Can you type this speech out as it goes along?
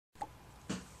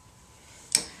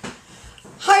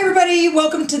everybody,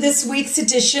 welcome to this week's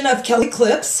edition of Kelly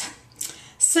Clips.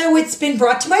 So it's been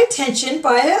brought to my attention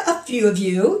by a few of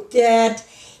you that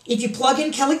if you plug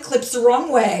in Kelly Clips the wrong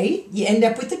way, you end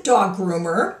up with a dog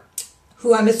groomer,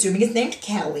 who I'm assuming is named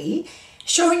Kelly,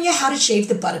 showing you how to shave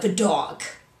the butt of a dog.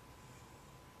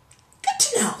 Good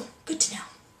to know, good to know.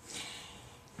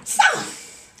 So,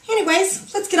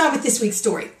 anyways, let's get on with this week's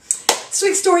story. This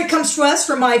week's story comes to us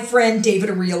from my friend David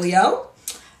Aurelio.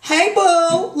 Hey,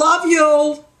 boo, love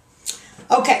you.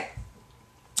 Okay,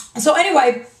 so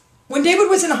anyway, when David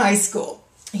was in high school,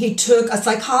 he took a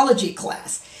psychology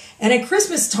class. And at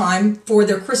Christmas time, for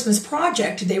their Christmas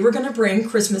project, they were going to bring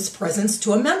Christmas presents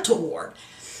to a mental ward.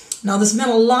 Now, this meant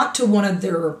a lot to one of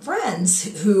their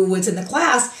friends who was in the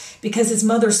class because his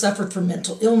mother suffered from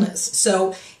mental illness.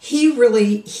 So he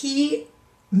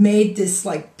made this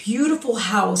like beautiful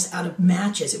house out of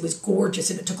matches. It was gorgeous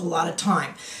and it took a lot of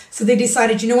time. So they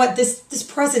decided, you know what, this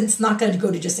present's not going to go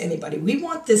to just anybody. We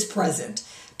want this present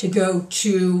to go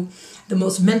to the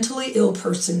most mentally ill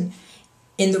person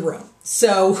in the room.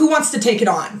 So who wants to take it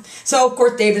on? So of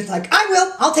course David's like, I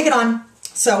will, I'll take it on.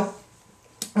 So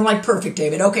I'm like, perfect,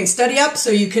 David. Okay, study up so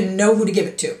you can know who to give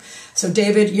it to. So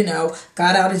David,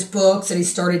 got out his books and he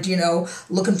started,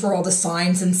 looking for all the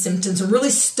signs and symptoms and really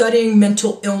studying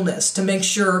mental illness to make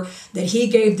sure that he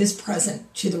gave this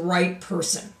present to the right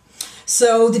person.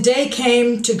 So the day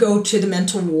came to go to the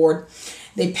mental ward.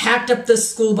 They packed up the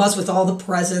school bus with all the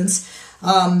presents.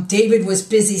 David was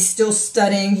busy still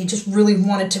studying. He just really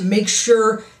wanted to make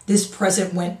sure this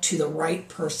present went to the right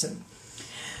person.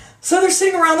 So they're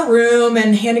sitting around the room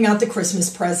and handing out the Christmas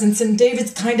presents, and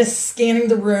David's kind of scanning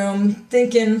the room,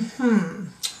 thinking,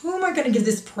 who am I going to give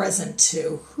this present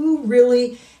to? Who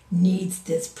really needs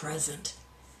this present?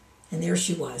 And there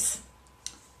she was,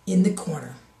 in the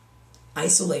corner,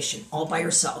 isolation, all by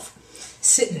herself,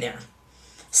 sitting there,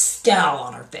 scowl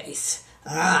on her face.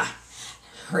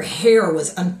 Her hair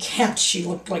was unkempt. She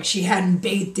looked like she hadn't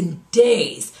bathed in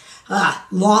days.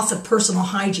 Loss of personal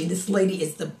hygiene. This lady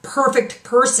is the perfect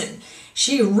person.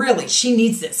 She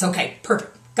needs this. Okay,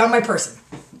 perfect. Got my person.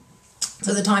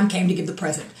 So the time came to give the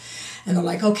present. And they're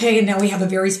like, okay, and now we have a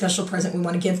very special present we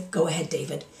want to give. Go ahead,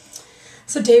 David.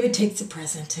 So David takes the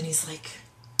present and he's like,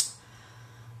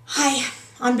 hi,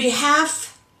 on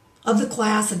behalf of the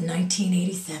class of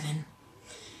 1987,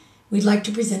 we'd like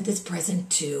to present this present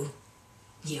to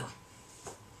you.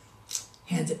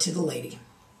 Hands it to the lady.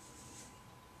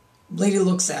 Lady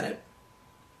looks at it.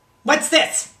 What's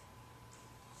this?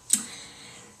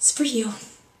 It's for you.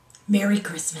 Merry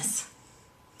Christmas.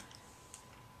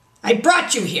 I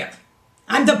brought you here.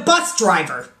 I'm the bus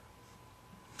driver.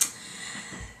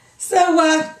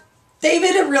 So,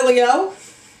 David Aurelio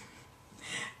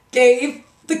gave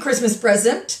the Christmas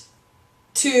present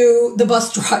to the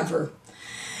bus driver,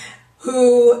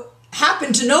 who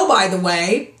happened to know, by the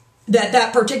way, that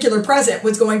that particular present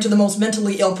was going to the most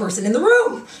mentally ill person in the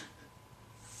room.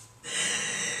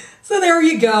 So there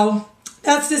you go.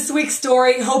 That's this week's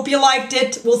story. Hope you liked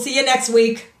it. We'll see you next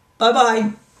week.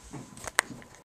 Bye-bye.